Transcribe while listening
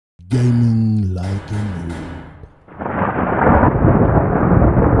Gaming like a noob.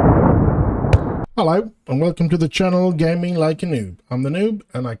 Hello and welcome to the channel Gaming Like a Noob. I'm the Noob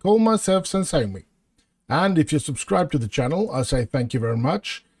and I call myself S05E11. And if you're subscribed to the channel, I say thank you very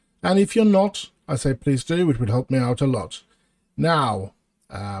much. And if you're not, I say please do, it would help me out a lot. Now,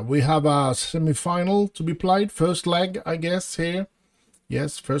 we have our semi-final to be played, first leg I guess here.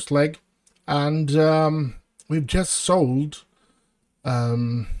 Yes, first leg. And we've just sold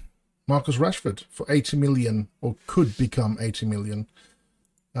Marcus Rashford for 80 million, or could become 80 million.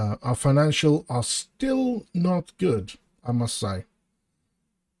 Our financial are still not good, I must say.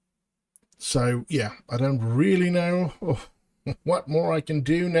 So yeah, I don't really know what more I can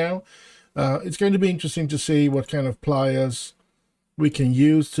do now. It's going to be interesting to see what kind of players we can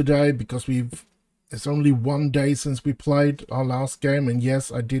use today, because it's only one day since we played our last game, and yes,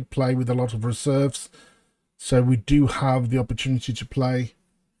 I did play with a lot of reserves, so we do have the opportunity to play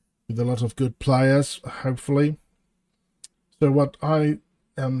with a lot of good players, hopefully. So what I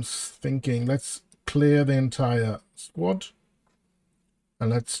am thinking, let's clear the entire squad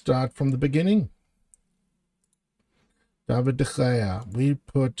and let's start from the beginning. David De Gea, we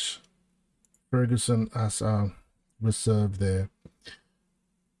put Ferguson as our reserve there.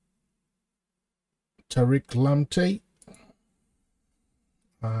 Tariq Lamptey,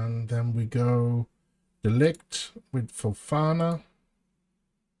 and then we go Delict with Fofana.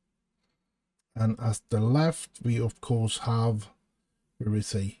 And as the left, we of course have, where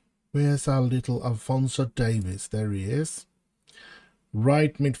is he? Where's our little Alphonso Davies? There he is.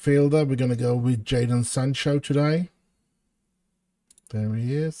 Right midfielder, we're going to go with Jadon Sancho today. There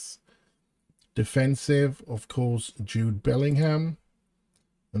he is. Defensive, of course, Jude Bellingham.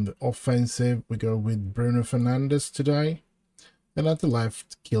 And the offensive, we go with Bruno Fernandes today. And at the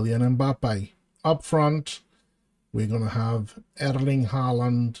left, Kylian Mbappe. Up front, we're going to have Erling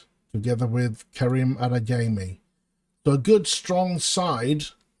Haaland together with Karim Adeyemi. So a good strong side,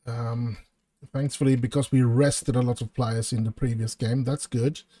 thankfully, because we rested a lot of players in the previous game. That's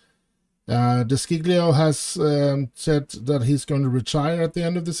good. Desciglio has said that he's going to retire at the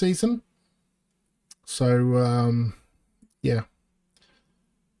end of the season. So yeah,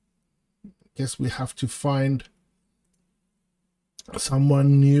 guess we have to find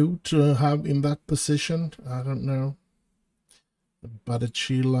someone new to have in that position. I don't know.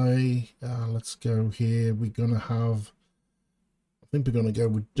 Badiachile, let's go here. We're gonna have, I think we're gonna go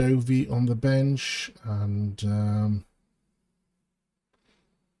with Dovey on the bench, and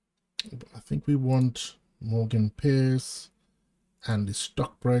I think we want Morgan Pearce, Andy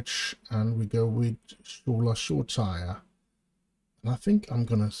Stockbridge, and we go with Shola Shortire. And I think I'm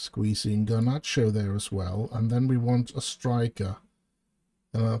gonna squeeze in Garnacho there as well, and then we want a striker.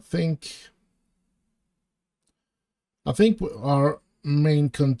 And I think our main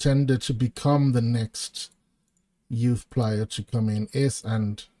contender to become the next youth player to come in is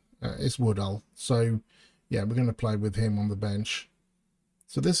Woodall. So yeah, we're going to play with him on the bench.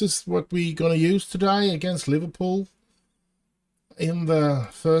 So this is what we're going to use today against Liverpool in the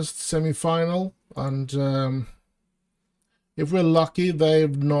first semi-final. And if we're lucky,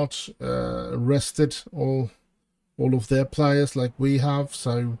 they've not rested all of their players like we have,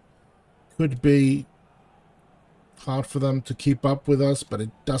 so could be hard for them to keep up with us, but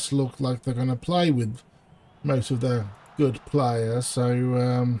it does look like they're going to play with most of their good players.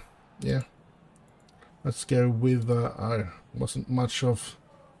 So yeah, let's go with wasn't much of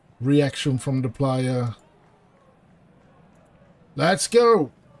reaction from the player. Let's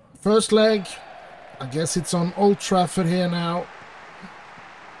go. First leg, I guess it's on Old Trafford here now,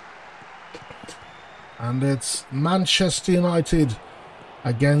 and it's Manchester United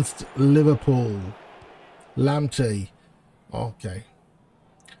against Liverpool. Lamptey. Okay.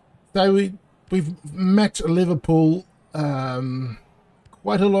 So we've met Liverpool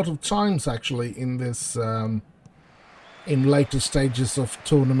quite a lot of times actually in this in later stages of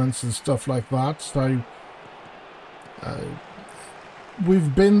tournaments and stuff like that. So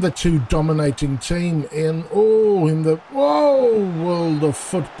we've been the two dominating team in the world of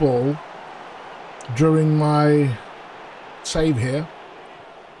football during my save here.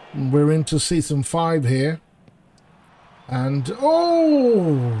 We're into season 5 here, and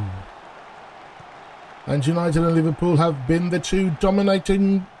and United and Liverpool have been the two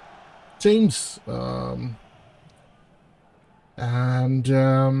dominating teams, yeah,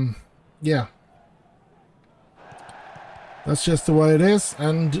 that's just the way it is.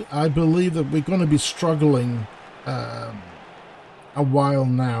 And I believe that we're going to be struggling a while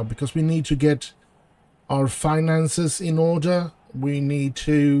now, because we need to get our finances in order. We need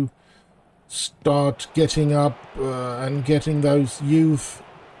to start getting up and getting those youth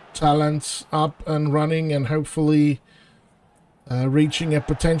talents up and running and hopefully reaching a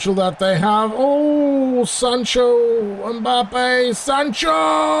potential that they have. Oh, Sancho, Mbappe, Sancho,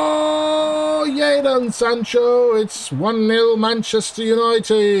 Jadon Sancho. It's 1-0 Manchester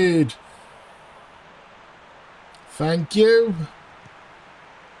United. Thank you.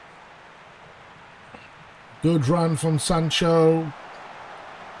 Good run from Sancho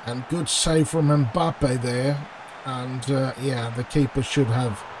and good save from Mbappe there. And yeah, the keeper should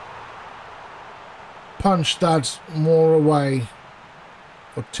have punched that more away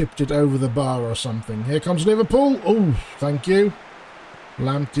or tipped it over the bar or something. Here comes Liverpool. Oh, thank you.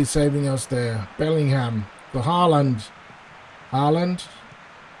 Lamptey saving us there. Bellingham for Haaland. Haaland.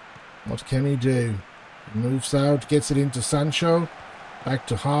 What can he do? Moves out, gets it into Sancho. Back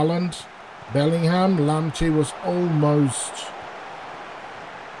to Haaland. Bellingham. Lamptey was almost...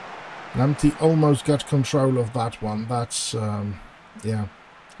 Lamptey almost got control of that one. That's, yeah.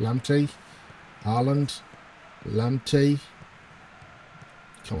 Lamptey. Haaland. Lamptey.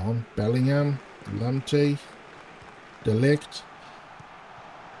 Come on. Bellingham. Lamptey. De Ligt.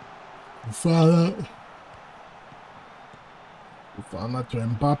 Further to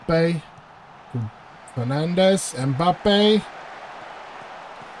Mbappe. Fernandes. Mbappe.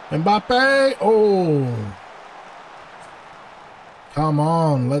 Mbappe. Oh. Come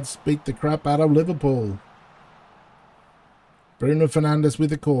on. Let's beat the crap out of Liverpool. Bruno Fernandes with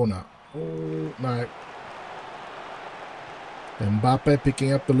the corner. Oh, no. Mbappe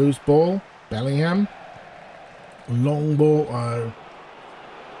picking up the loose ball. Bellingham. Long ball. Oh.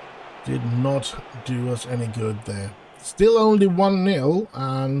 Did not do us any good there. Still only 1-0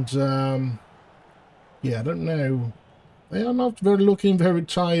 and yeah, I don't know. They are not looking very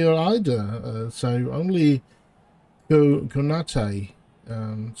tired either. So only Konate.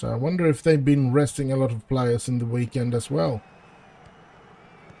 So I wonder if they've been resting a lot of players in the weekend as well.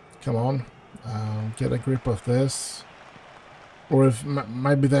 Come on, get a grip of this. Or if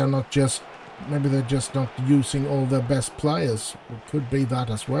maybe they're not just, maybe they're just not using all their best players. It could be that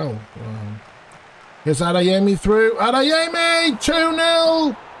as well. Here's Adeyemi through. Adeyemi,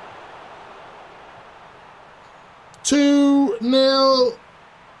 2-0. 2-0.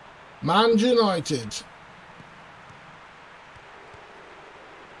 Man United.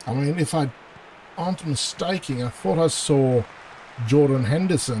 I mean, if I aren't mistaken, I thought I saw Jordan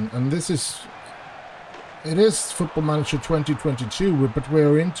Henderson, and this is, it is Football Manager 2022, but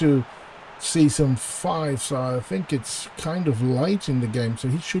we're into Season 5, so I think it's kind of late in the game, so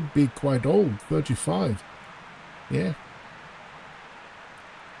he should be quite old, 35. Yeah.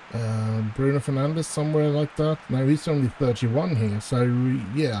 Bruno Fernandes, somewhere like that. No, he's only 31 here, so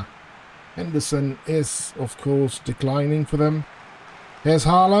yeah. Henderson is, of course, declining for them. Here's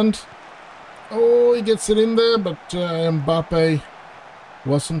Haaland. Oh, he gets it in there, but Mbappe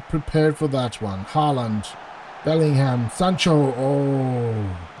wasn't prepared for that one. Haaland, Bellingham, Sancho.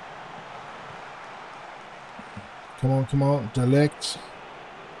 Oh. Come on, De Ligt.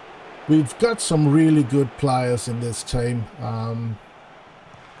 We've got some really good players in this team.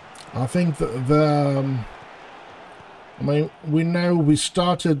 I think that I mean, we know we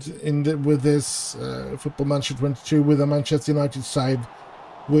started with this Football Manager 22 with a Manchester United side,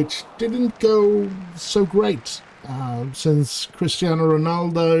 which didn't go so great since Cristiano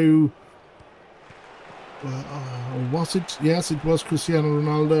Ronaldo. Was it? Yes, it was Cristiano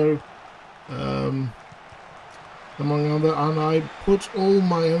Ronaldo. Among other, and I put all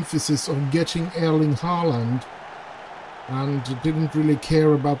my emphasis on getting Erling Haaland and didn't really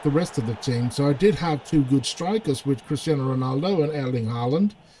care about the rest of the team. So I did have two good strikers with Cristiano Ronaldo and Erling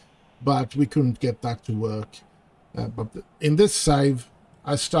Haaland, but we couldn't get that to work. But in this save,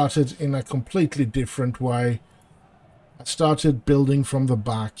 I started in a completely different way. I started building from the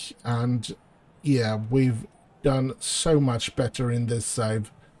back, and yeah, we've done so much better in this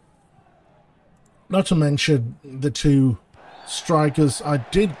save. Not to mention the two strikers I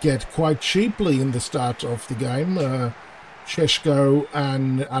did get quite cheaply in the start of the game, Šeško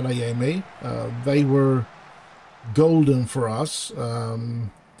and Adeyemi. They were golden for us.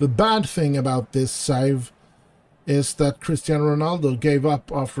 The bad thing about this save is that Cristiano Ronaldo gave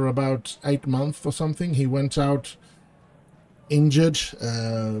up after about 8 months or something. He went out injured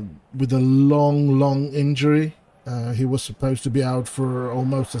with a long injury. He was supposed to be out for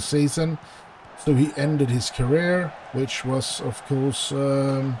almost a season. So he ended his career, which was, of course...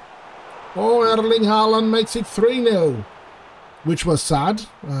 oh, Erling Haaland makes it 3-0, which was sad,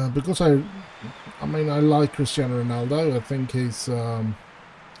 because I mean, I like Cristiano Ronaldo. I think he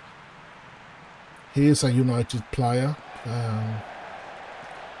is a United player.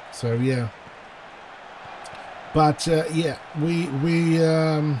 So, yeah. But yeah,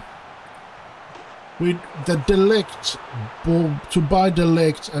 the Delict, to buy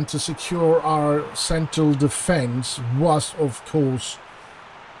Delict and to secure our central defense was, of course,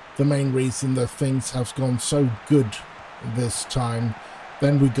 the main reason that things have gone so good this time.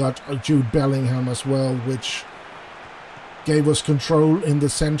 Then we got Jude Bellingham as well, which gave us control in the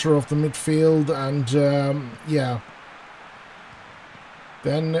center of the midfield, and yeah.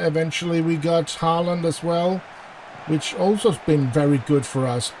 Then eventually we got Haaland as well, which also has been very good for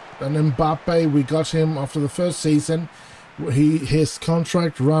us. And Mbappe, we got him after the first season. His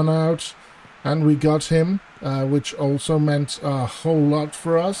contract ran out, and we got him, which also meant a whole lot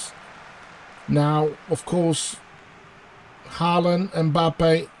for us. Now, of course, Haaland,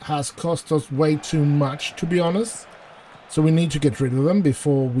 Mbappe has cost us way too much, to be honest. So we need to get rid of them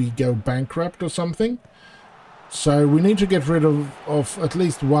before we go bankrupt or something. So we need to get rid of at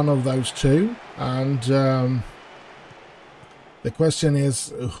least one of those two. And the question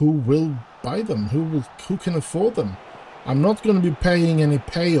is, who will buy them? Who can afford them? I'm not going to be paying any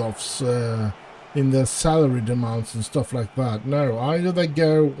payoffs in their salary amounts and stuff like that. No, either they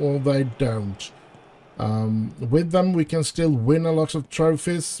go or they don't. With them, we can still win a lot of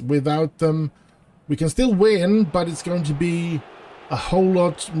trophies. Without them, we can still win, but it's going to be a whole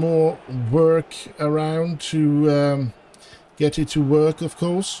lot more work around to get it to work, of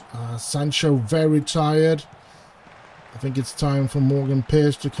course. Sancho very tired. I think it's time for Morgan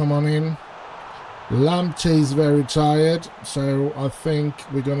Pearce to come on in. Lamptey's very tired, so I think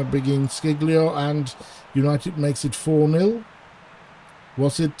we're going to begin Skiglio, and United makes it 4-0.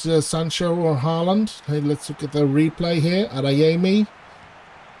 Was it Sancho or Haaland? Hey, let's look at the replay here. Adeyemi.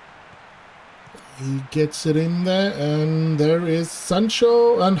 He gets it in there, and there is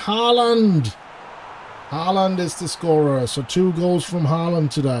Sancho and Haaland. Haaland is the scorer, so 2 goals from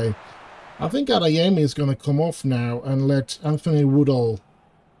Haaland today. I think Adeyemi is going to come off now and let Anthony Woodall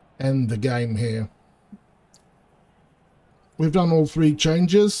end the game here. We've done all 3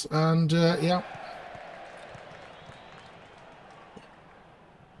 changes, and yeah.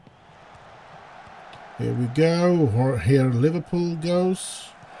 Here we go, or here Liverpool goes.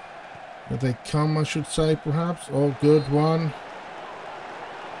 Here they come, I should say, perhaps. Oh, good one.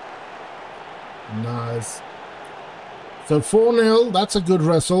 Nice. So 4-0, that's a good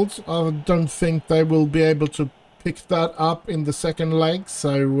result. I don't think they will be able to pick that up in the second leg.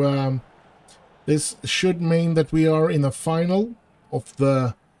 So this should mean that we are in the final of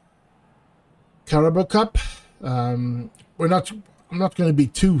the Carabao Cup. I'm not going to be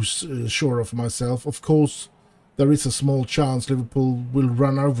too sure of myself. Of course, there is a small chance Liverpool will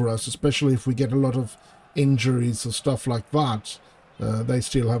run over us, especially if we get a lot of injuries or stuff like that. They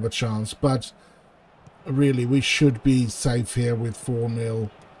still have a chance, but really we should be safe here with 4-0,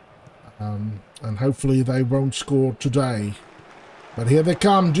 and hopefully they won't score today. But here they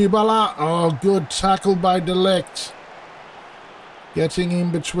come, Dybala. Oh, good tackle by De Ligt, getting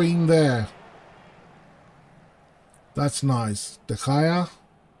in between there. That's nice. De Gea,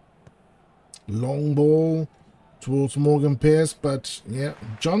 long ball towards Morgan Pearce, but yeah,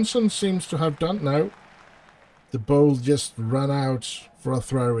 Johnson seems to have done. No, the ball just ran out for a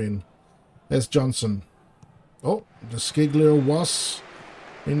throw-in. There's Johnson. Oh, the Skiglio was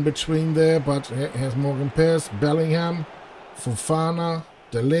in between there, but here's Morgan Pearce, Bellingham, Fofana,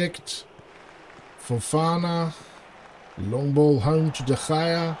 De Ligt, Fofana, long ball home to De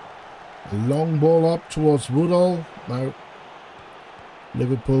Gea, long ball up towards Woodall. No,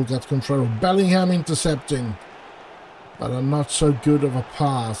 Liverpool got control. Bellingham intercepting, but a not so good of a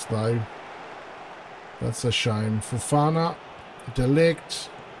pass though. That's a shame. Fofana, De Ligt,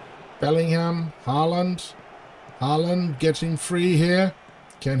 Bellingham, Haaland. Haaland getting free here.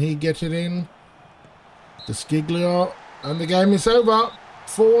 Can he get it in? The Skiglio, and the game is over.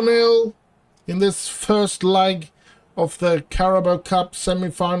 4-0 in this first leg of the Carabao Cup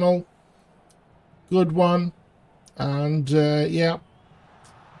semi-final. Good one. And yeah,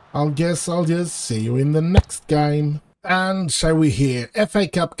 I guess I'll just see you in the next game. And so we're here. FA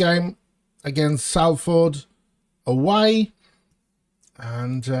Cup game against Salford away.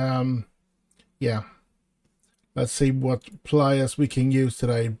 And yeah, let's see what players we can use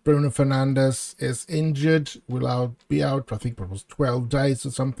today. Bruno Fernandes is injured. Will be out, I think it was 12 days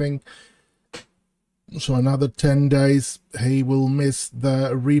or something. So another 10 days. He will miss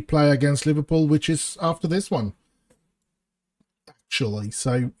the replay against Liverpool, which is after this one, actually.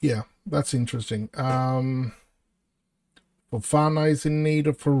 So yeah, that's interesting. Fofana is in need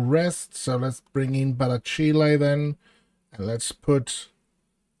of a rest, so let's bring in Barachile then, and let's put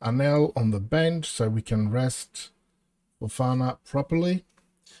Anel on the bench so we can rest Fofana properly.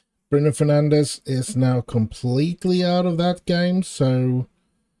 Bruno Fernandes is now completely out of that game, so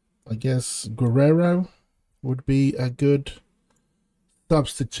I guess Guerrero would be a good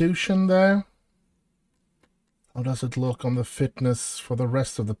substitution there. How does it look on the fitness for the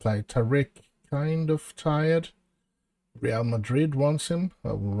rest of the play? Tariq kind of tired. Real Madrid wants him.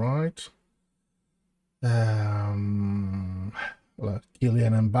 All right. Kylian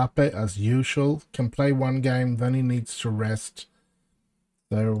Mbappe, as usual, can play one game, then he needs to rest.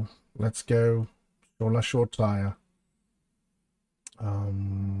 So let's go short tire.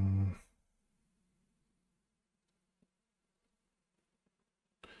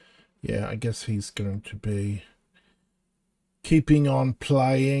 Yeah, I guess he's going to be keeping on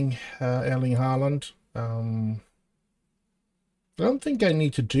playing Erling Haaland. I don't think I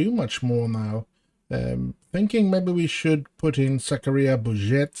need to do much more now. Thinking maybe we should put in Zakaria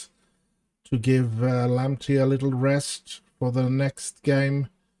Bouget to give Lamptey a little rest for the next game,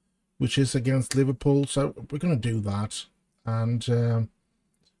 which is against Liverpool. So we're going to do that. And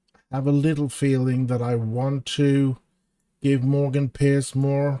have a little feeling that I want to give Morgan Pearce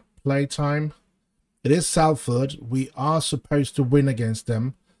more playtime. It is Salford. We are supposed to win against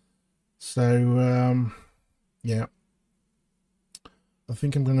them. So, yeah. I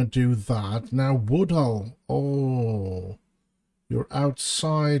think I'm going to do that. Now, Woodhull. Oh, you're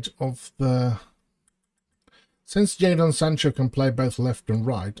outside of the... Since Jadon Sancho can play both left and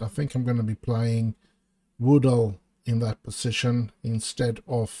right, I think I'm going to be playing Woodhull in that position instead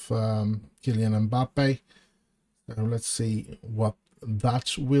of Kylian Mbappe. So let's see what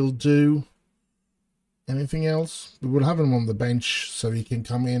that will do. Anything else? We will have him on the bench so he can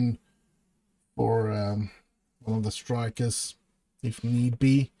come in for one of the strikers if need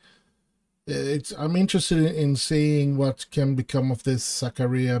be. I'm interested in seeing what can become of this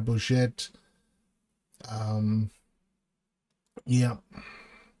Zakaria Bouget. Yeah.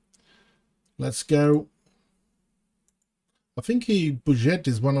 Let's go. I think Bouget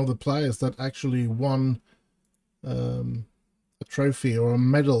is one of the players that actually won a trophy or a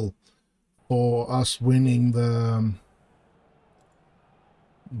medal for us winning the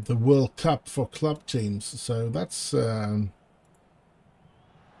World Cup for club teams. So that's a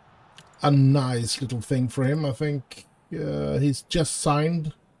nice little thing for him. I think he's just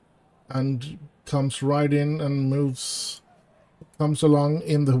signed and comes right in and comes along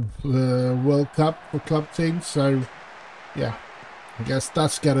in the World Cup for club teams. So yeah, I guess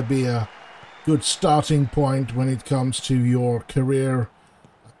that's got to be a good starting point when it comes to your career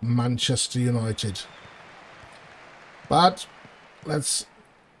at Manchester United. But let's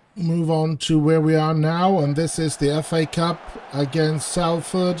move on to where we are now, and this is the FA Cup against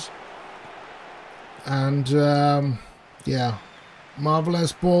Salford. And yeah,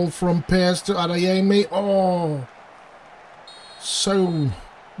 marvelous ball from Pearce to Adeyemi. Oh, so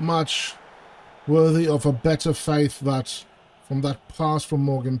much worthy of a better faith that from that pass from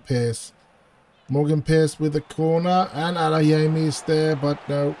Morgan Pearce. Morgan Pearce with the corner, and Adeyemi is there, but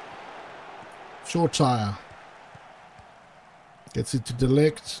no. Short tire. Gets it to De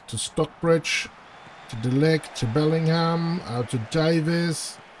Ligt, to Stockbridge, to De Ligt, to Bellingham, out to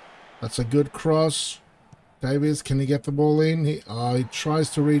Davies. That's a good cross. Davies, can he get the ball in? He tries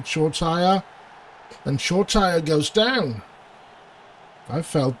to reach Short tire, and Short tire goes down. I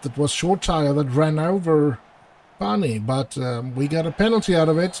felt it was Short tire that ran over Barney, but we got a penalty out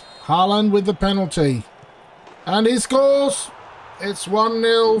of it. Haaland with the penalty. And he scores! It's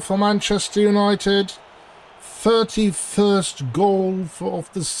 1-0 for Manchester United. 31st goal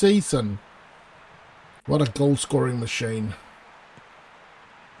of the season. What a goal-scoring machine.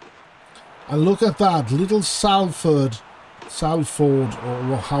 And look at that. Little Salford,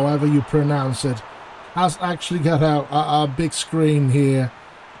 or however you pronounce it, has actually got a big screen here.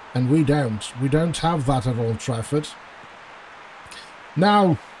 And we don't. We don't have that at Old Trafford.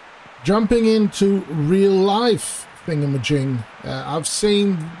 Now, jumping into real life thingamajig. I've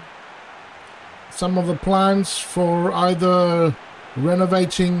seen some of the plans for either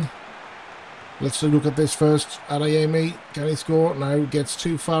renovating. Let's look at this first. Adeyemi, can he score? No, gets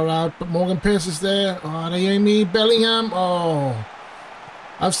too far out. But Morgan Pearce is there. Oh, Adeyemi, Bellingham. Oh,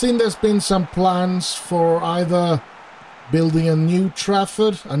 I've seen there's been some plans for either building a new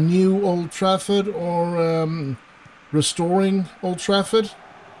Trafford, a new Old Trafford, or restoring Old Trafford.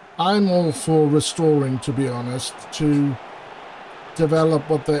 I'm all for restoring, to be honest, to develop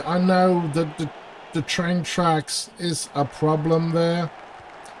what they... I know that the train tracks is a problem there,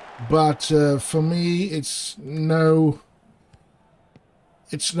 but for me, it's nothing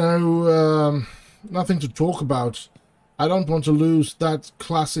to talk about. I don't want to lose that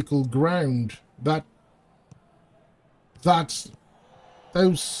classical ground, that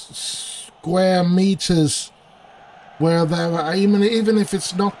those square meters where there are, even if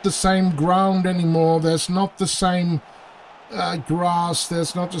it's not the same ground anymore, there's not the same grass,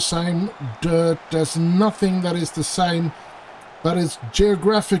 there's not the same dirt, there's nothing that is the same, but it's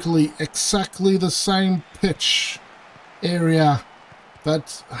geographically exactly the same pitch area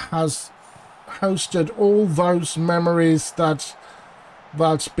that has hosted all those memories that's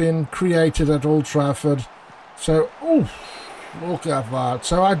been created at Old Trafford. So, oh, look at that.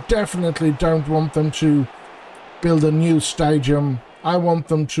 So I definitely don't want them to build a new stadium. I want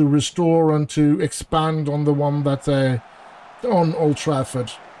them to restore and to expand on the one that they're on Old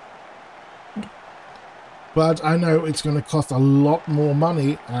Trafford. But I know it's going to cost a lot more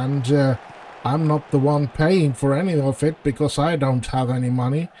money, and I'm not the one paying for any of it because I don't have any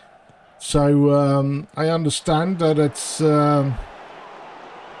money. So I understand that it's a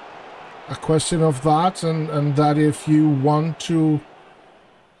question of that, and that if you want to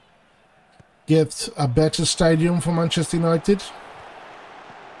get a better stadium for Manchester United,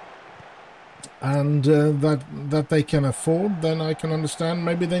 and that they can afford, then I can understand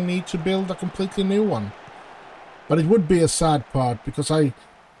maybe they need to build a completely new one. But it would be a sad part, because I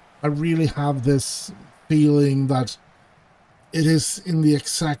really have this feeling that it is in the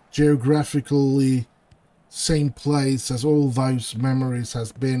exact geographically same place as all those memories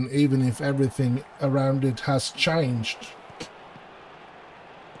has been, even if everything around it has changed.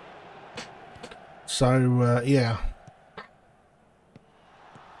 So yeah,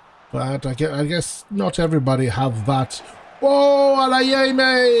 but I guess not everybody have that. Oh,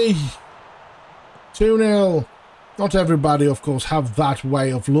 Alayeme! 2-0. Not everybody, of course, have that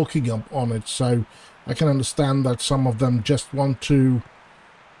way of looking up on it, so I can understand that some of them just want to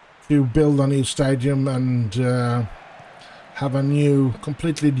build a new stadium and have a new,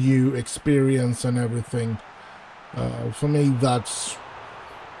 completely new experience and everything. For me, that's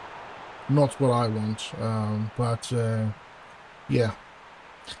not what I want. But yeah,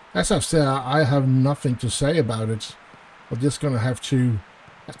 as I've said, I have nothing to say about it. I'm just gonna have to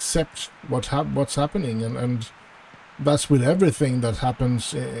accept what's happening, and that's with everything that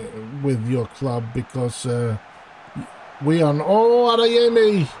happens with your club, because we are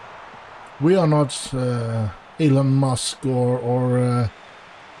we are not Elon Musk or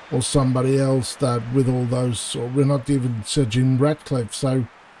somebody else that with all those, or we're not even Sir Jim Ratcliffe, so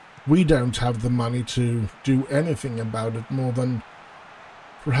we don't have the money to do anything about it more than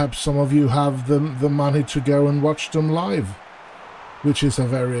perhaps some of you have the money to go and watch them live, which is a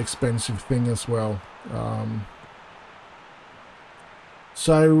very expensive thing as well.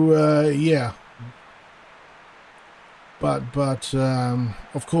 So yeah, but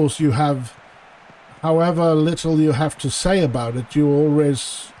of course you have, however little you have to say about it, you're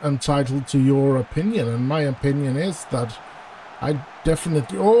always entitled to your opinion, and my opinion is that I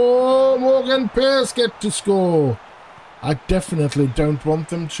definitely... Oh, Morgan Pearce get to score! I definitely don't want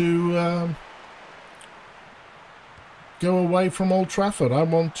them to go away from Old Trafford. I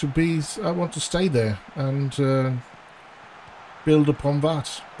want to stay there and build upon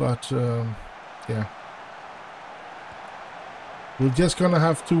that. But yeah, we're just gonna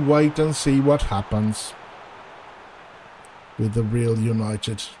have to wait and see what happens with the real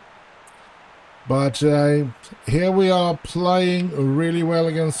United. But here we are playing really well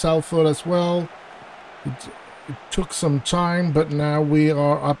against Salford as well. It took some time, but now we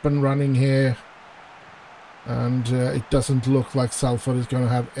are up and running here, and it doesn't look like Salford is going to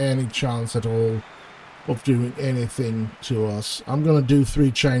have any chance at all of doing anything to us. I'm going to do 3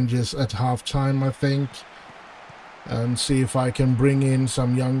 changes at half-time, I think, and see if I can bring in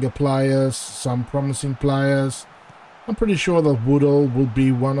some younger players, some promising players. I'm pretty sure that Woodall will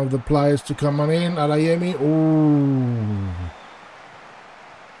be one of the players to come on in. Alayemi, ooh.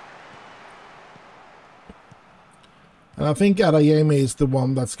 And I think Alayemi is the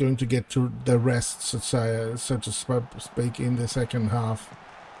one that's going to get to the rest, so to speak, in the second half.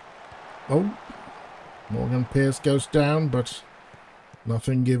 Oh, Morgan Pearce goes down, but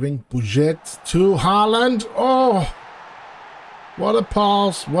nothing giving. Bouget to Haaland. Oh, what a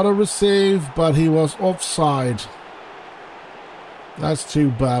pass, what a receive, but he was offside. That's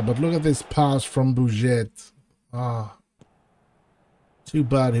too bad, but look at this pass from Bouget. Ah, too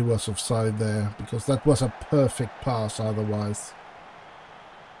bad he was offside there, because that was a perfect pass otherwise.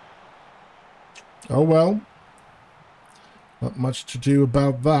 Oh well, not much to do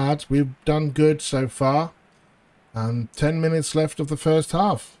about that. We've done good so far, and 10 minutes left of the first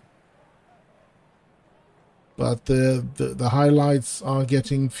half. But the highlights are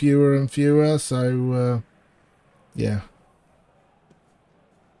getting fewer and fewer, so yeah.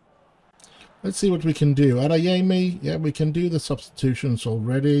 Let's see what we can do. Adeyemi, yeah, we can do the substitutions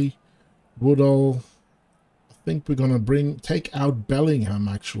already. Woodall. I think we're going to take out Bellingham,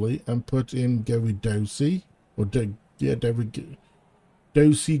 actually, and put in Dosi. Or, yeah,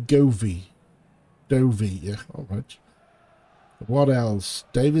 Dosi Govey. Dovey, yeah, all right. What else?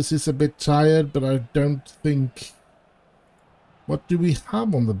 Davis is a bit tired, but I don't think... What do we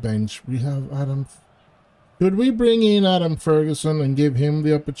have on the bench? We have Adam... Could we bring in Adam Ferguson and give him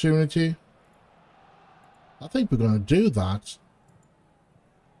the opportunity? I think we're going to do that.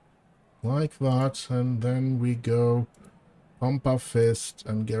 Like that, and then we go pump our fist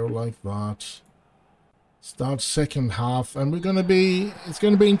and go like that. Start second half, and it's going to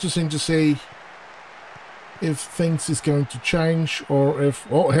be interesting to see if things is going to change, or if...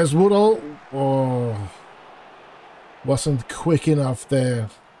 Oh, here's Woodall. Oh, wasn't quick enough there,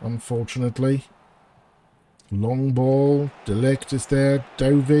 unfortunately. Long ball. Delict is there.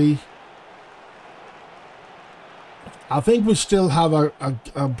 Dovey. I think we still have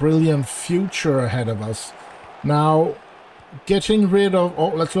a brilliant future ahead of us. Now, getting rid of... Oh,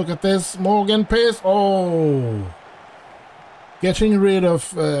 let's look at this. Morgan Pearce. Oh. Getting rid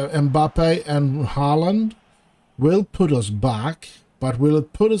of Mbappe and Haaland will put us back. But will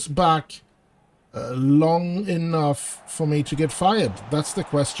it put us back long enough for me to get fired? That's the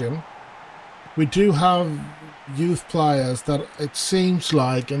question. We do have youth players that it seems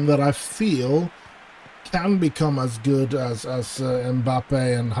like, and that I feel... can become as good as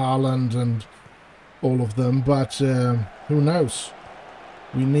Mbappe and Haaland and all of them, but who knows?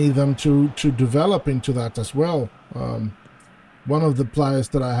 We need them to develop into that as well. One of the players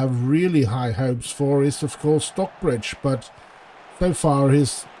that I have really high hopes for is, of course, Stockbridge, but so far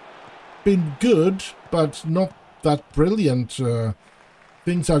he's been good, but not that brilliant.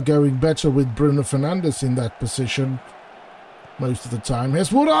 Things are going better with Bruno Fernandes in that position. Most of the time.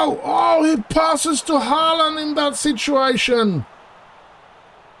 Here's Woodall. Oh, he passes to Haaland in that situation.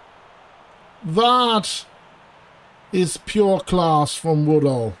 That is pure class from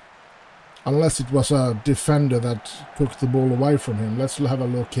Woodall. Unless it was a defender that took the ball away from him. Let's have a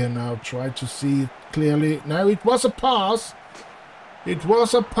look here now. Try to see it clearly. No, it was a pass. It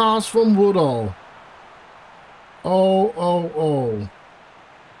was a pass from Woodall. Oh.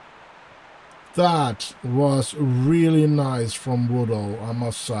 That was really nice from Woodall, I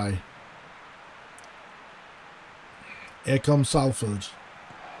must say. Here comes Salford.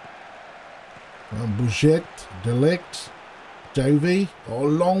 Bouchet, Delict, Dovey. Oh,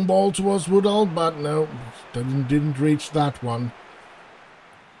 long ball towards Woodall, but no, didn't reach that one.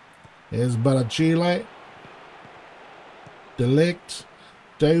 Here's Baragile. Delict,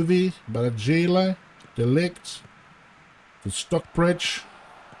 Dovey, Baragile, Delict, to Stockbridge.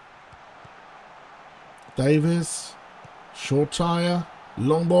 Davis, short tire,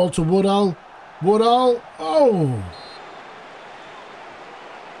 long ball to Woodall. Woodall, oh!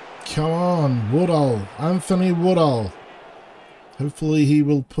 Come on, Woodall, Anthony Woodall. Hopefully he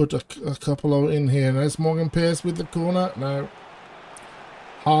will put a couple of in here. There's Morgan Pearce with the corner. No.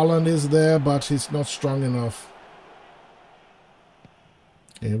 Haaland is there, but he's not strong enough.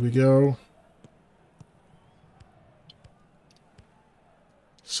 Here we go.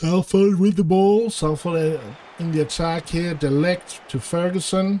 Salford with the ball. Salford in the attack here. Delict to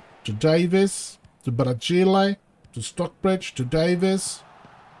Ferguson. To Davis. To Baragile. To Stockbridge. To Davis.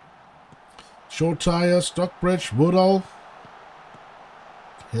 Short tire. Stockbridge. Woodall.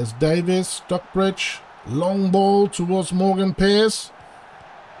 Here's Davis. Stockbridge. Long ball towards Morgan Pearce.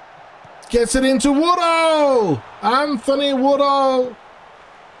 Gets it into Woodall. Anthony Woodall.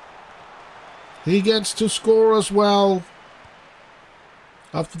 He gets to score as well.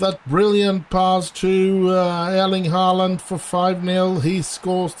 After that brilliant pass to Erling Haaland for 5-0, he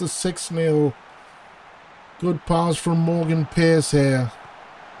scores the 6-0. Good pass from Morgan Pearce here.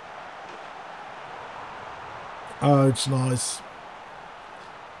 Oh, it's nice.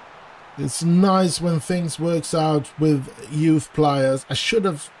 It's nice when things works out with youth players. I should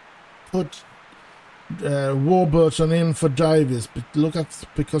have put Warburton in for Davis, but look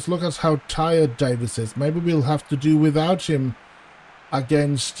at how tired Davis is. Maybe we'll have to do without him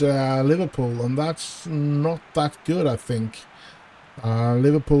against Liverpool, and that's not that good, I think.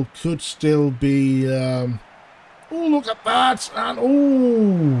 Liverpool could still be... oh, look at that! And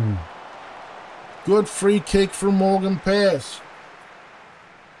oh, good free kick from Morgan Pearce.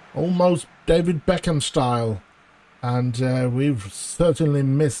 Almost David Beckham style. And we've certainly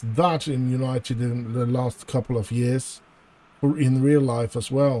missed that in United in the last couple of years. Or in real life as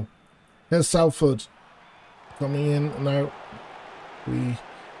well. Here's Salford coming in now. We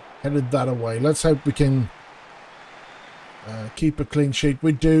headed that away. Let's hope we can keep a clean sheet.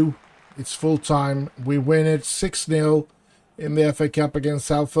 We do. It's full time. We win it 6-0 in the FA Cup against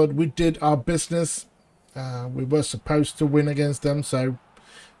Salford. We did our business. We were supposed to win against them, so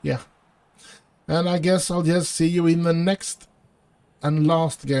yeah. And I guess I'll just see you in the next and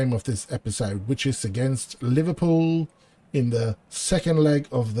last game of this episode, which is against Liverpool in the second leg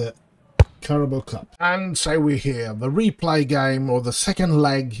of the Carabao Cup. And so we're here, the replay game, or the second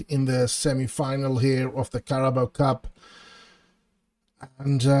leg in the semi-final here of the Carabao Cup.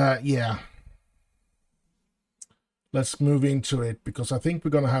 And yeah, let's move into it, because I think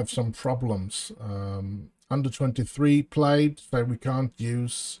we're going to have some problems. Under 23 played, so we can't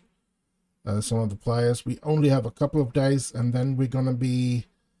use some of the players. We only have a couple of days, and then we're going to be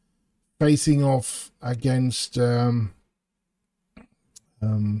facing off against oh,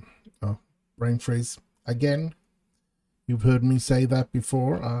 brain freeze again. You've heard me say that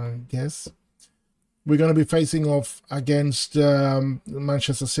before, I guess. We're going to be facing off against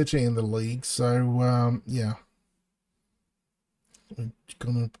Manchester City in the league, so yeah. We're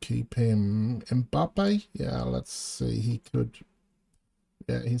going to keep him. Mbappe? Yeah, let's see. He could.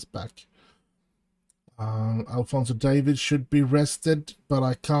 Yeah, he's back. Alphonso Davies should be rested, but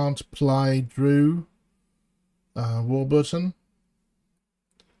I can't play Drew Warburton.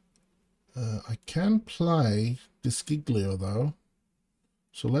 I can play Desciglio though,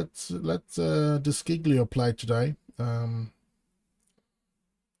 so let's Desciglio play today. I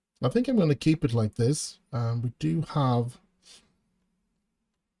think I'm going to keep it like this. We do have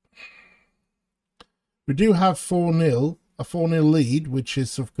 4-0, a 4-0 lead, which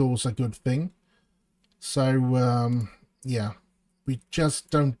is of course a good thing. So yeah, we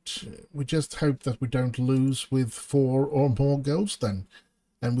just hope that we don't lose with 4 or more goals then,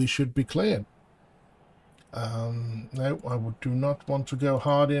 and we should be cleared. No, I do not want to go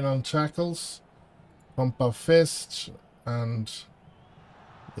hard in on tackles. Pump our fist and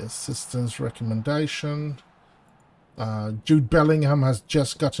the assistant's recommendation. Jude Bellingham has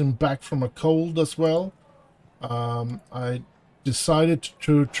just gotten back from a cold as well. I decided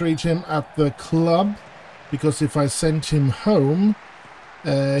to treat him at the club, because if I sent him home,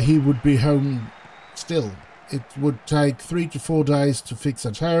 he would be home still. It would take 3 to 4 days to fix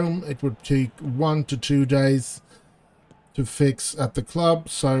at home. It would take 1 to 2 days to fix at the club.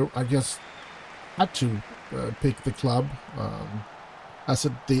 So I just had to pick the club as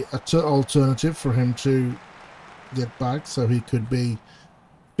the alternative for him to get back, so he could be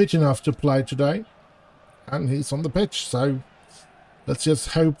fit enough to play today. And he's on the pitch, so let's just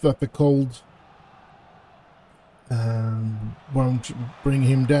hope that the cold won't bring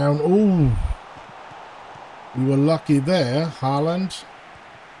him down. Oh, we were lucky there, Haaland.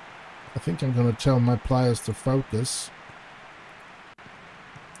 I think I'm going to tell my players to focus.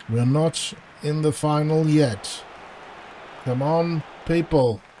 We're not in the final yet. Come on,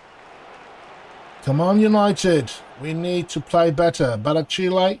 people. Come on, United. We need to play better.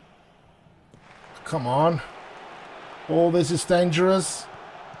 Chile. Come on. All this is dangerous.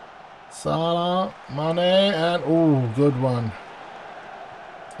 Salah, Mane, and oh, good one.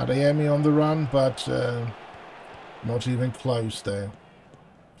 Adeyemi on the run, but not even close there.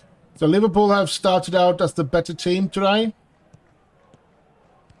 So Liverpool have started out as the better team today.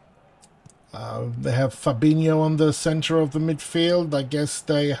 They have Fabinho on the center of the midfield. I guess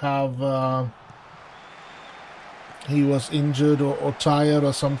they have... he was injured or tired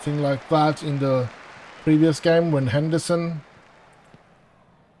or something like that in the previous game when Henderson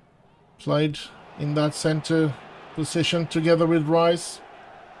played in that center position together with Rice.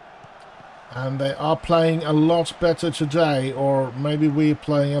 And they are playing a lot better today, or maybe we're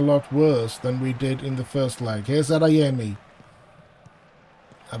playing a lot worse than we did in the first leg. Here's Adeyemi.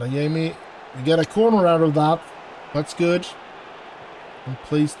 Adeyemi, we get a corner out of that. That's good. I'm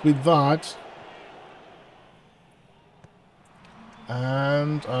pleased with that.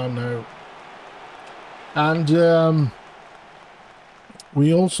 And oh no. And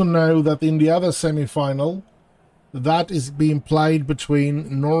we also know that in the other semi-final, that is being played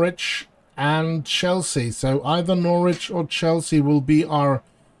between Norwich and Chelsea. So either Norwich or Chelsea will be our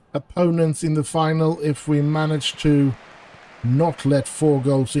opponents in the final if we manage to not let 4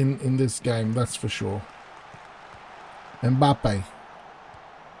 goals in this game, that's for sure. Mbappe.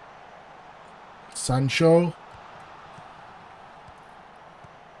 Sancho.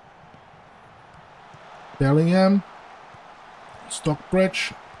 Bellingham.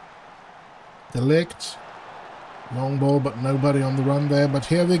 Stockbridge. De Ligt. Long ball, but nobody on the run there. But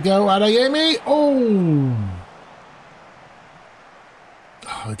here we go. Adeyemi. Oh!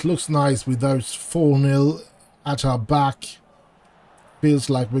 Oh, it looks nice with those 4-0 at our back. feels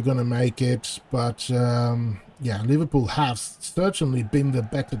like we're going to make it, but yeah, Liverpool have certainly been the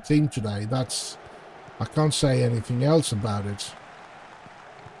better team today. I can't say anything else about it.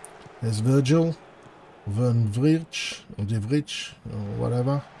 There's Virgil, Van Vrich, or De Vrich, or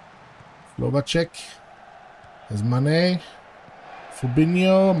whatever. Slovacek. There's Mane.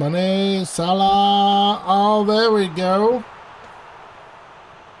 Fabinho, Mane, Salah. Oh, there we go.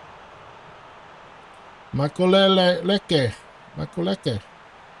 Makoleke.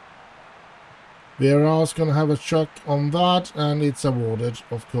 Vieira's going to have a shot on that, and it's awarded,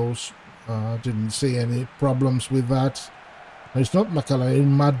 of course. Didn't see any problems with that. It's not Makalele,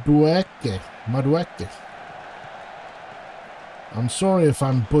 Madueke. I'm sorry if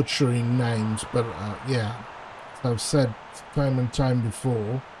I'm butchering names, but yeah, as I've said time and time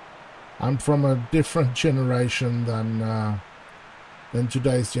before, I'm from a different generation than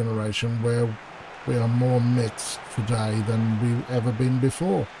today's generation, where we are more mixed today than we've ever been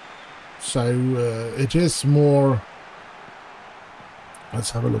before. So it is more.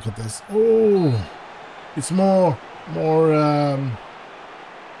 Let's have a look at this. Oh, it's more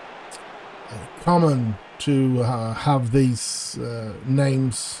common to have these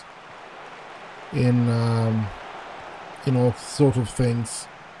names in all sort of things.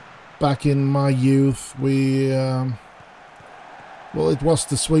 Back in my youth, we well, it was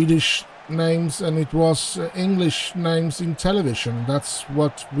the Swedish names and it was English names in television. That's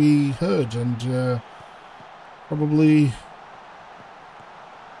what we heard, and probably,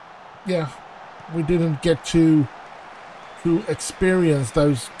 yeah, we didn't get to experience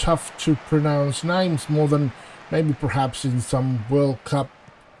those tough to pronounce names more than maybe perhaps in some World Cup,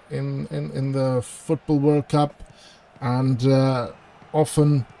 in the Football World Cup, and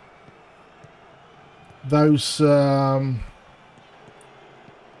often those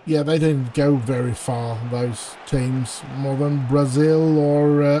yeah, they didn't go very far, those teams, more than Brazil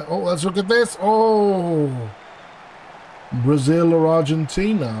or oh, let's look at this. Oh, Brazil or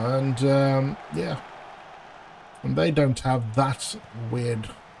Argentina, and yeah, and they don't have that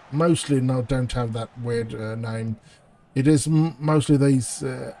weird, mostly don't have that weird name. It is mostly these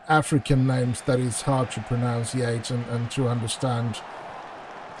African names that is hard to pronunciate and to understand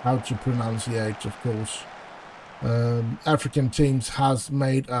how to pronunciate, of course. African teams has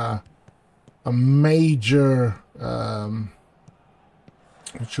made a major, what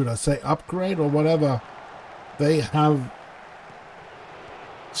should I say, upgrade or whatever. They have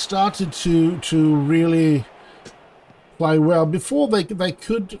started to really play well. Before they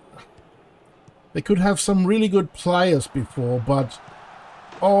could have some really good players before, but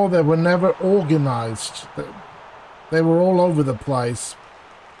oh, they were never organized. They were all over the place.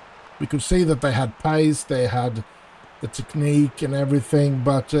 We could see that they had pace, they had the technique and everything,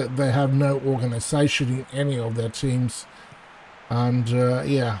 but they have no organization in any of their teams. And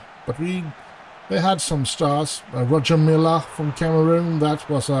yeah, but they had some stars. Roger Miller from Cameroon, that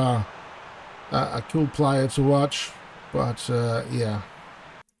was a cool player to watch. But yeah,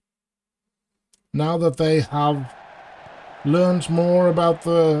 now that they have learned more about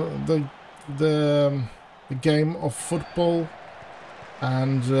the game of football,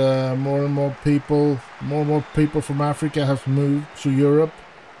 and more and more people from Africa have moved to Europe.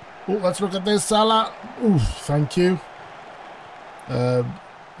 Oh, let's look at this, Salah. Ooh, thank you.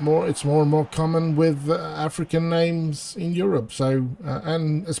 It's more and more common with African names in Europe, so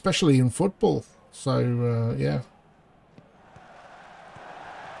and especially in football. So yeah.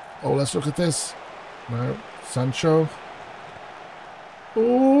 Oh, let's look at this. No, Sancho.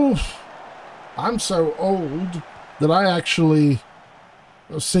 Oh, I'm so old that I actually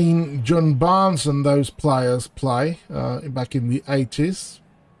seen John Barnes and those players play back in the 80s,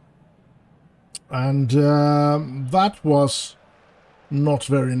 and that was not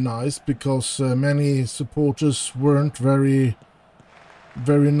very nice, because many supporters weren't very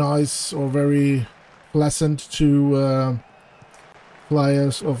nice or very pleasant to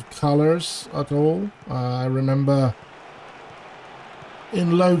players of colors at all. I remember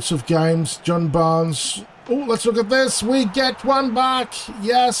in loads of games, John Barnes. Oh, let's look at this. We get one back.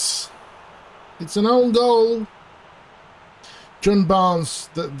 Yes. It's an own goal. John Barnes,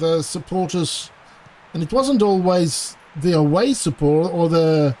 the supporters, and it wasn't always the away support or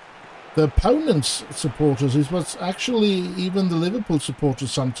the opponent's supporters. It was actually even the Liverpool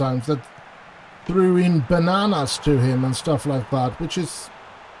supporters sometimes that threw in bananas to him and stuff like that, which is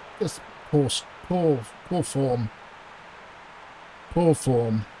just poor form. Poor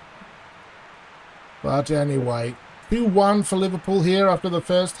form. But anyway, 2-1 for Liverpool here after the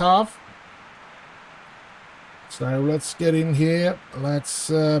first half. So let's get in here. Let's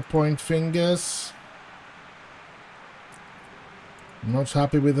point fingers. I'm not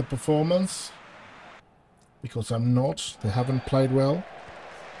happy with the performance. Because I'm not. They haven't played well.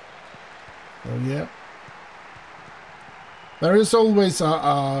 Oh yeah. There is always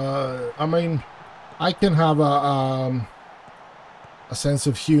I mean, I can have a sense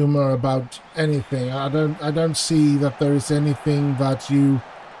of humor about anything. I don't see that there is anything that you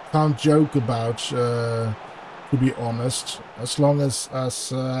can't joke about, to be honest, as long as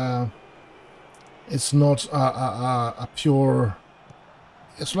it's not a pure,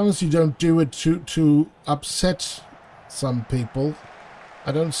 as long as you don't do it to upset some people.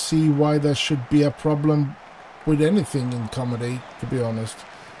 I don't see why there should be a problem with anything in comedy, to be honest.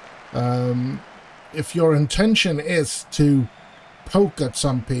 If your intention is to poke at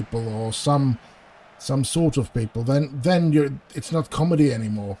some people or some sort of people, then it's not comedy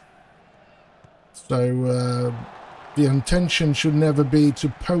anymore. So the intention should never be to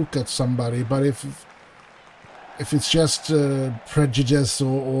poke at somebody, but if it's just prejudice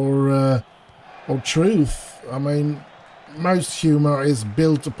or truth, I mean, most humor is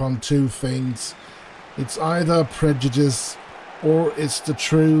built upon two things. It's either prejudice or it's the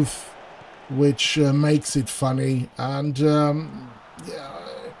truth, which makes it funny. And yeah,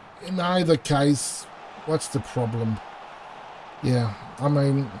 in either case, what's the problem? Yeah, I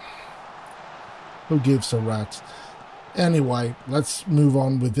mean, who gives a rat? Anyway, let's move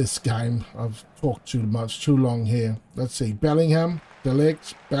on with this game. I've talked too long here. Let's see. Bellingham, De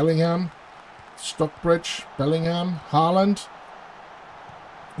Ligt, Bellingham, Stockbridge, Bellingham, Haaland,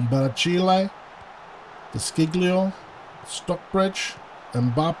 Barachile, Desciglio, Stockbridge,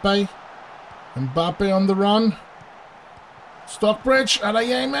 Mbappe on the run, Stockbridge,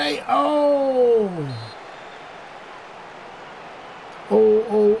 Adeyemi, oh!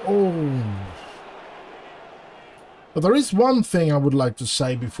 But there is one thing I would like to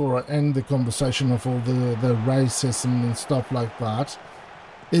say before I end the conversation of all the racism and stuff like that.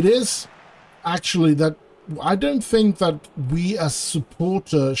 It is actually that I don't think that we as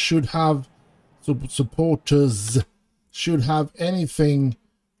supporters should have anything.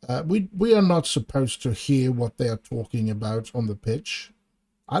 We are not supposed to hear what they are talking about on the pitch.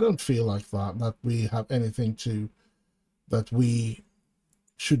 I don't feel like that we have anything that we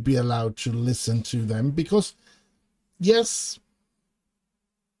should be allowed to listen to them, because yes,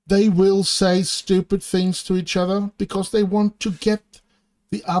 they will say stupid things to each other because they want to get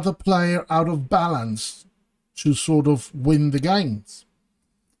the other player out of balance to sort of win the games.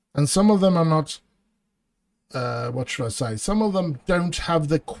 And some of them are not, what should I say? Some of them don't have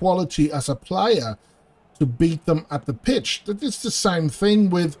the quality as a player to beat them at the pitch. That is the same thing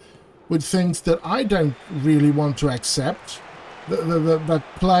with things that I don't really want to accept. That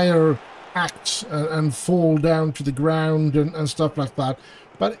player act and fall down to the ground and stuff like that.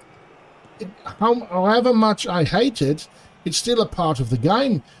 But however much I hate it, it's still a part of the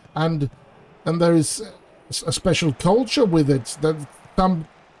game, and there is a special culture with it. That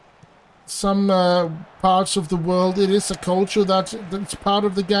some parts of the world, it is a culture that's part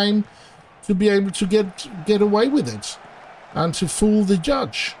of the game to be able to get away with it and to fool the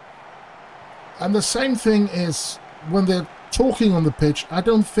judge. And the same thing is when they're talking on the pitch. I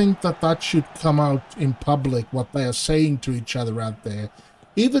don't think that should come out in public, what they are saying to each other out there,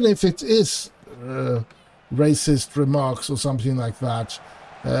 even if it is racist remarks or something like that.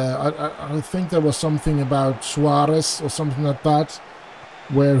 I think there was something about Suarez or something like that,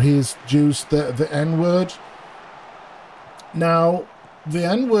 where he's used the N-word. Now, the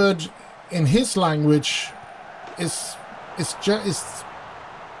N-word in his language is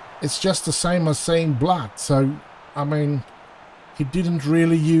just the same as saying black. So, I mean, he didn't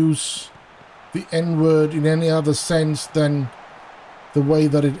really use the N-word in any other sense than the way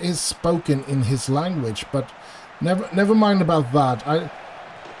that it is spoken in his language. But never mind about that. I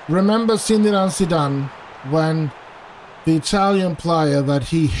remember Zinedine Zidane, when the Italian player that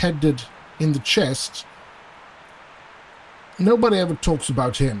he headed in the chest, nobody ever talks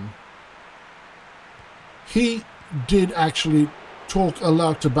about him. He did actually talk a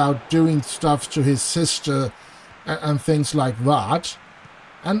lot about doing stuff to his sister and things like that.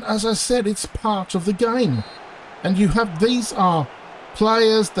 And as I said, it's part of the game. And these are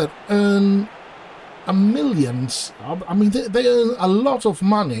players that earn millions. I mean, they earn a lot of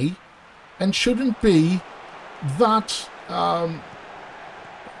money and shouldn't be that...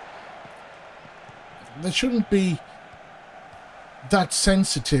 they shouldn't be that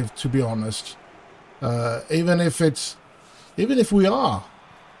sensitive, to be honest. Even if we are.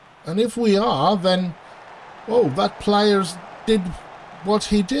 And if we are, then... oh, that player did what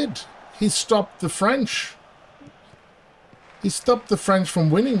he did. He stopped the French. he stopped the French from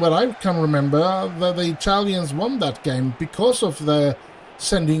winning, but I can remember that the Italians won that game because of the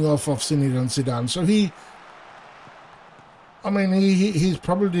sending off of Zinedine Zidane. So he's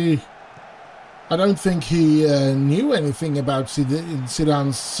probably, I don't think he knew anything about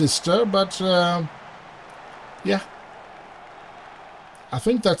Zidane's sister, but yeah, I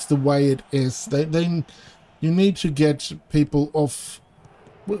think that's the way it is. You need to get people off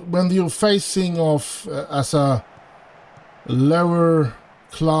when you're facing off as a lower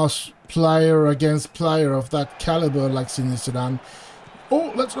class player against player of that caliber like Zinedine Zidane.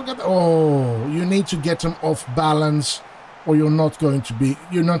 Oh, let's look at you need to get them off balance, or you're not going to beat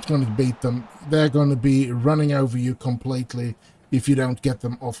them. They're going to be running over you completely if you don't get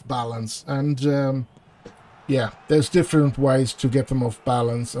them off balance. And yeah, there's different ways to get them off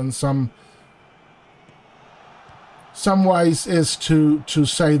balance, and some ways is to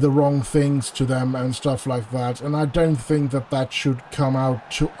say the wrong things to them and stuff like that. And I don't think that should come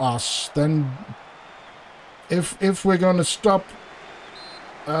out to us. Then if we're going to stop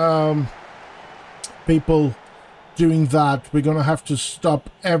people doing that, we're going to have to stop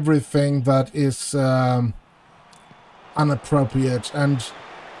everything that is inappropriate. And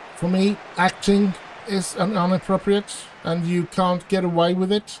for me, acting is inappropriate, and you can't get away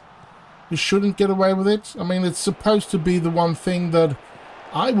with it. You shouldn't get away with it. I mean, it's supposed to be the one thing that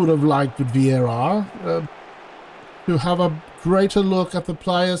I would have liked with VAR, to have a greater look at the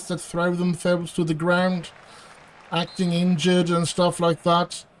players that throw themselves to the ground, acting injured and stuff like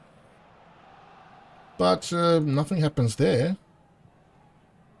that. But nothing happens there.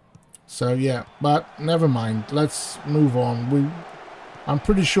 So yeah, but never mind. Let's move on. I'm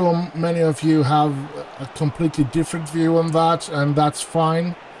pretty sure many of you have a completely different view on that, and that's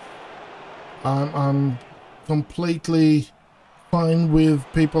fine. I'm completely fine with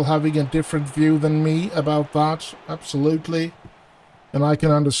people having a different view than me about that, absolutely. And I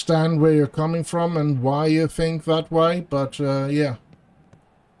can understand where you're coming from and why you think that way, but yeah.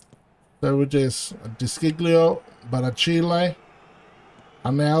 So it is Desciglio, Baracile,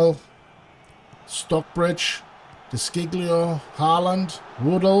 Anel, Stockbridge, Desciglio, Haaland,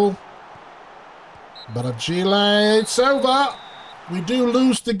 Woodall, Baracile. It's over! We do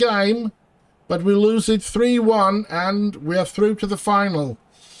lose the game, but we lose it 3-1, and we are through to the final.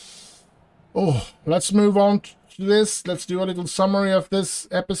 Oh, let's move on to this. Let's do a little summary of this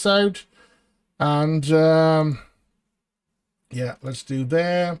episode. And, yeah, let's do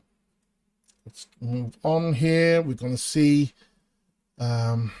there. Let's move on here. We're going to see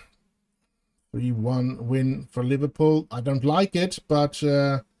 3-1 win for Liverpool. I don't like it, but,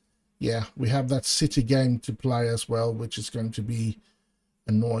 yeah, we have that City game to play as well, which is going to be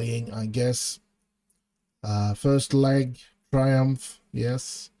annoying, I guess. First leg triumph,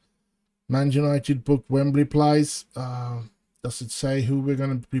 yes. Man United booked Wembley plays. Does it say who we're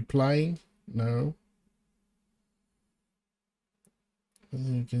going to be playing? No.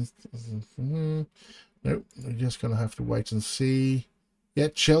 No, we're just going to have to wait and see. Yeah,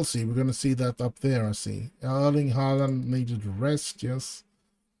 Chelsea, we're going to see that up there, I see. Erling Haaland needed rest, yes.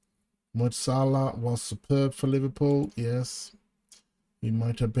 Mohamed Salah was superb for Liverpool, yes. He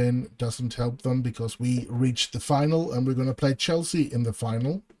might have been, doesn't help them because we reached the final and we're going to play Chelsea in the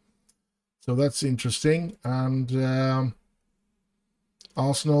final. So that's interesting. And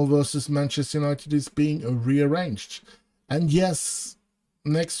Arsenal versus Manchester United is being rearranged. And yes,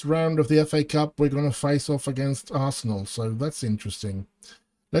 next round of the FA Cup, we're going to face off against Arsenal. So that's interesting.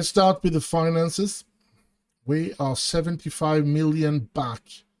 Let's start with the finances. We are 75 million back,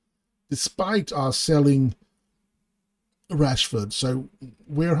 despite our selling Rashford. So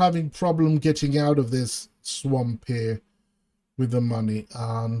we're having problem getting out of this swamp here with the money,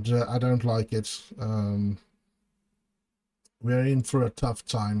 and I don't like it. We're in for a tough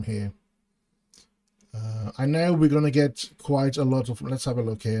time here. I know we're going to get quite a lot of, let's have a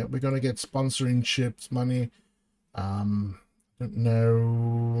look here. We're going to get sponsoring ships money. Don't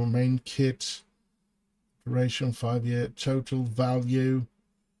know, main kit, duration 5-year, total value.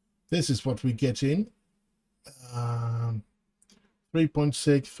 This is what we get in. 3.6,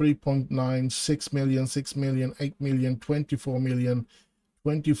 3.9, 6 million, 6 million, 8 million, 24 million,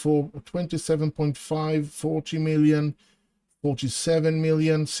 27.5, 40 million, 47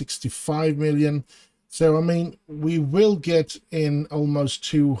 million, 65 million. So, I mean, we will get in almost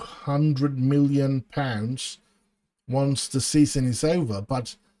 200 million pounds once the season is over.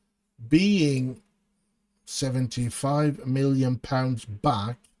 But being 75 million pounds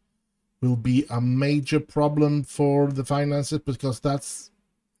back will be a major problem for the finances, because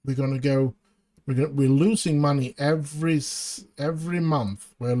we're losing money every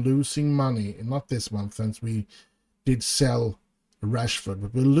month. We're losing money, not this month since we did sell Rashford,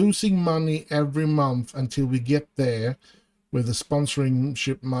 but we're losing money every month until we get there where the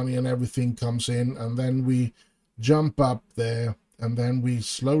sponsorship money and everything comes in, and then we jump up there, and then we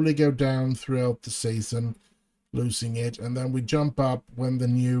slowly go down throughout the season, losing it, and then we jump up when the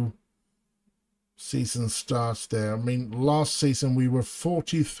new season starts there. I mean, last season we were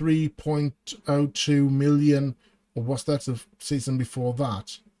 43.02 million, or was that the season before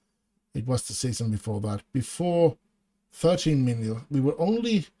that? It was the season before that. Before 13 million, we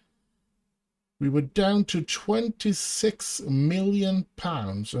were down to 26 million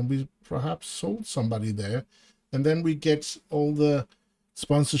pounds, and we perhaps sold somebody there, and then we get all the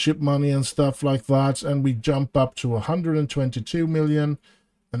sponsorship money and stuff like that, and we jump up to 122 million,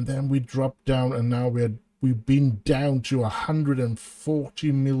 and then we drop down, and now we've been down to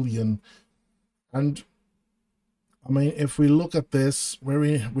 140 million. And I mean, if we look at this, where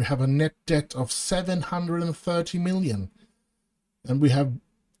we have a net debt of 730 million, and we have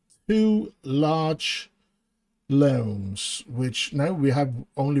 2 large loans, which now we have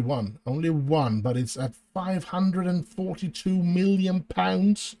only one, but it's at 542 million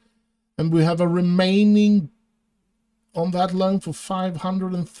pounds, and we have a remaining on that loan for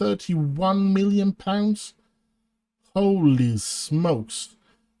 531 million pounds. Holy smokes.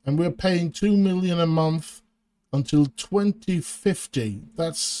 And we're paying 2 million a month until 2050.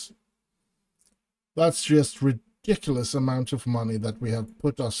 That's just ridiculous amount of money that we have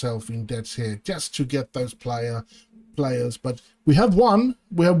put ourselves in debt here just to get those players. But we have won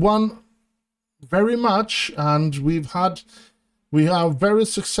very much, and we are very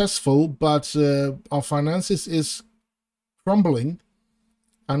successful, but our finances is crumbling,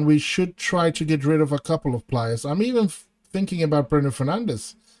 and we should try to get rid of a couple of players. I'm even thinking about Bruno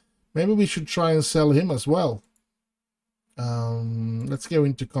Fernandes. Maybe we should try and sell him as well. Let's go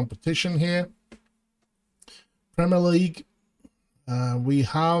into competition here. Premier League. We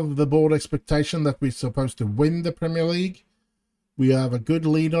have the board expectation that we're supposed to win the Premier League. We have a good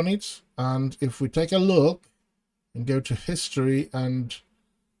lead on it, and if we take a look and go to history and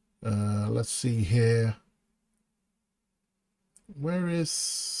let's see here. Where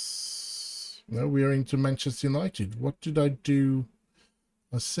is... No, we are into Manchester United. What did I do?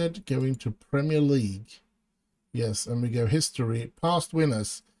 I said go into Premier League. Yes, and we go history, past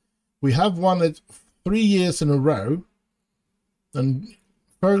winners. We have won it 3 years in a row, and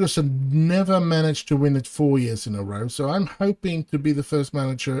Ferguson never managed to win it 4 years in a row. So I'm hoping to be the first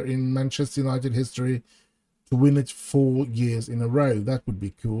manager in Manchester United history to win it 4 years in a row. That would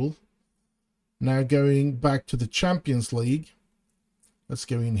be cool. Now going back to the Champions League. Let's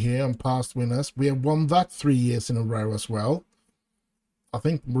go in here on past winners. We have won that 3 years in a row as well. I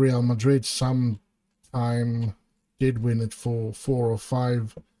think Real Madrid sometime did win it for 4 or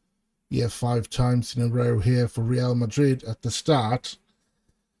 5. Yeah, 5 times in a row here for Real Madrid at the start,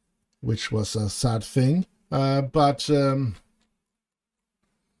 which was a sad thing. Yeah,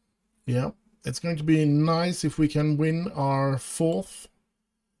 it's going to be nice if we can win our 4th.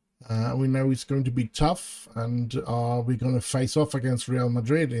 We know it's going to be tough, and we're going to face off against Real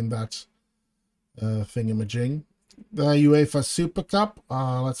Madrid in that thingamajig. The UEFA Super Cup,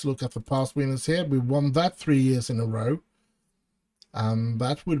 let's look at the past winners here. We won that 3 years in a row.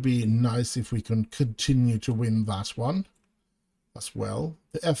 That would be nice if we can continue to win that one as well.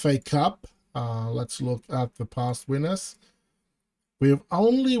 The FA Cup, let's look at the past winners. We have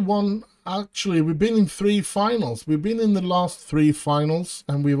only won, actually, we've been in 3 finals. We've been in the last 3 finals,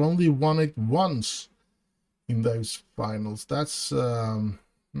 and we've only won it once in those finals. That's,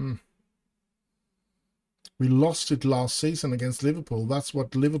 we lost it last season against Liverpool. That's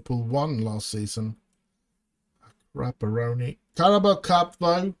what Liverpool won last season. Rapparoni. Carabao Cup,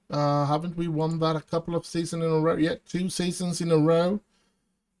 though, haven't we won that a couple of seasons in a row yet? 2 seasons in a row.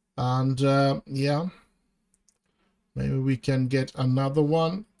 And, yeah. Maybe we can get another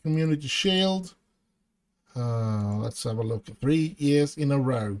one. Community Shield. Let's have a look. 3 years in a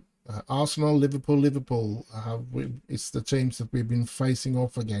row. Arsenal, Liverpool. It's the teams that we've been facing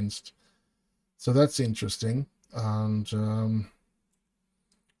off against. So that's interesting. And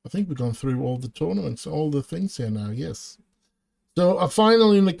I think we've gone through all the tournaments, all the things here now, yes. So a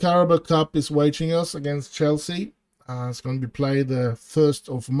final in the Carabao Cup is waiting us against Chelsea. It's going to be played the 1st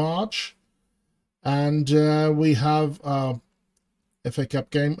of March. And we have a FA Cup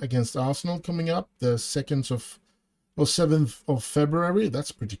game against Arsenal coming up, the 7th of February.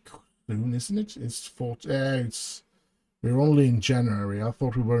 That's pretty soon, isn't it? We're only in January. I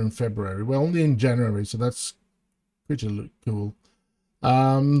thought we were in February. We're only in January, so that's pretty cool.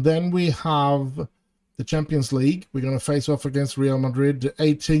 Then we have the Champions League. We're going to face off against Real Madrid the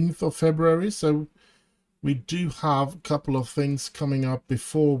 18th of February. So we do have a couple of things coming up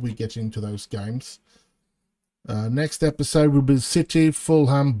before we get into those games. Next episode will be City,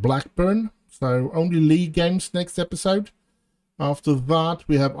 Fulham, Blackburn. So only league games next episode. After that,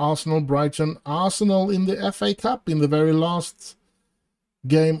 we have Arsenal, Brighton. Arsenal in the FA Cup in the very last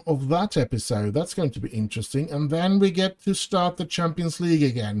game of that episode. That's going to be interesting. And then we get to start the Champions League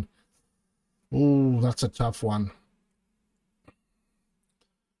again. Oh, that's a tough one.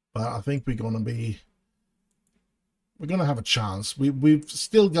 But I think we're going to have a chance. We've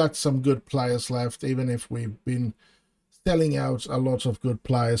still got some good players left, even if we've been selling out a lot of good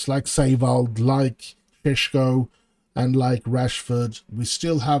players like Seiwald, like Šeško, and like Rashford. We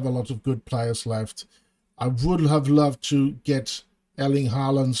still have a lot of good players left. I would have loved to get Erling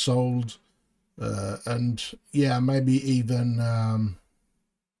Haaland sold, and yeah, maybe even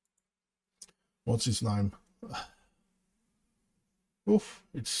what's his name? Oof,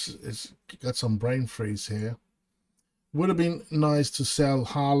 it's got some brain freeze here. Would have been nice to sell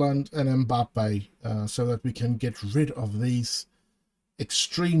Haaland and Mbappe so that we can get rid of these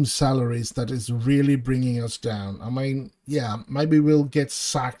extreme salaries that is really bringing us down. I mean, yeah, maybe we'll get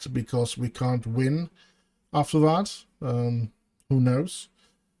sacked because we can't win after that. Who knows?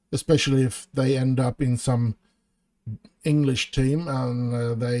 Especially if they end up in some English team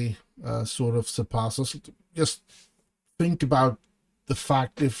and they sort of surpass us. Just think about the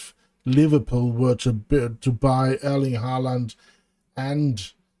fact if Liverpool were to buy Erling Haaland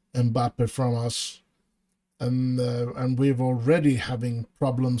and Mbappe from us, and we're already having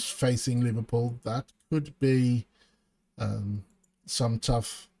problems facing Liverpool. That could be some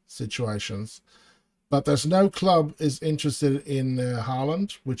tough situations. But there's no club is interested in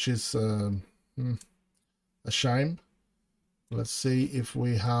Haaland, which is a shame. Let's see if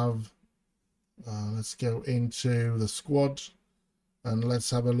we have... let's go into the squad and let's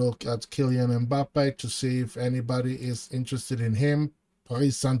have a look at Kylian Mbappe to see if anybody is interested in him.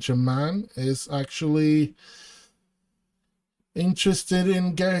 Paris Saint-Germain is actually interested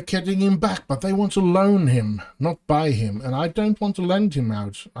in getting him back, but they want to loan him, not buy him, and I don't want to lend him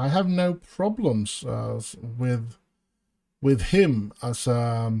out. I have no problems with him as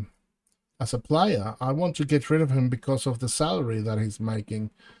a player. I want to get rid of him because of the salary that he's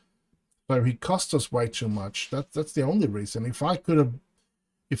making. So he costs us way too much. That's the only reason. If I could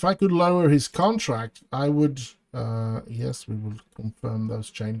lower his contract, I would. Yes, we will confirm those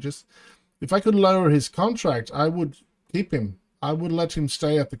changes. If I could lower his contract, I would keep him. I would let him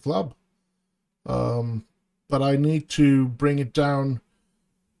stay at the club. But I need to bring it down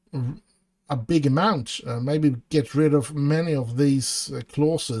a big amount. Maybe get rid of many of these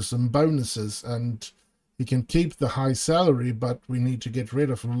clauses and bonuses, and he can keep the high salary, but we need to get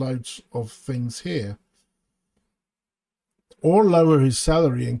rid of loads of things here. Or lower his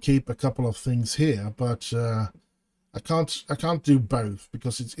salary and keep a couple of things here, but I can't do both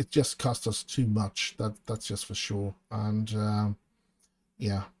because it just costs us too much. That's just for sure. And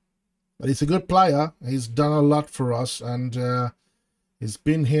yeah, but he's a good player. He's done a lot for us, and he's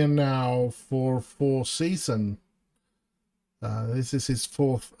been here now for 4 seasons. This is his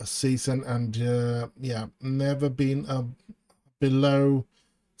 4th season, and yeah, never been below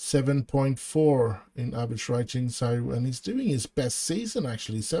 7.4 in average rating. So, and he's doing his best season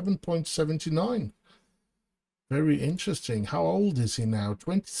actually, 7.79. Very interesting. How old is he now?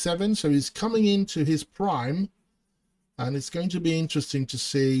 27. So he's coming into his prime, and it's going to be interesting to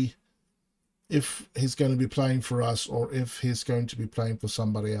see if he's going to be playing for us or if he's going to be playing for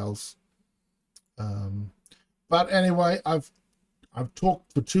somebody else. But anyway, I've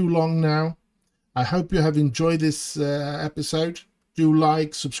talked for too long now. I hope you have enjoyed this episode. Do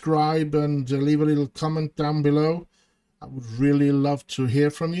like, subscribe, and leave a little comment down below. I would really love to hear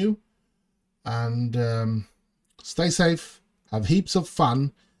from you. And stay safe, have heaps of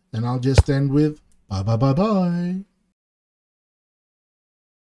fun, and I'll just end with bye bye bye bye.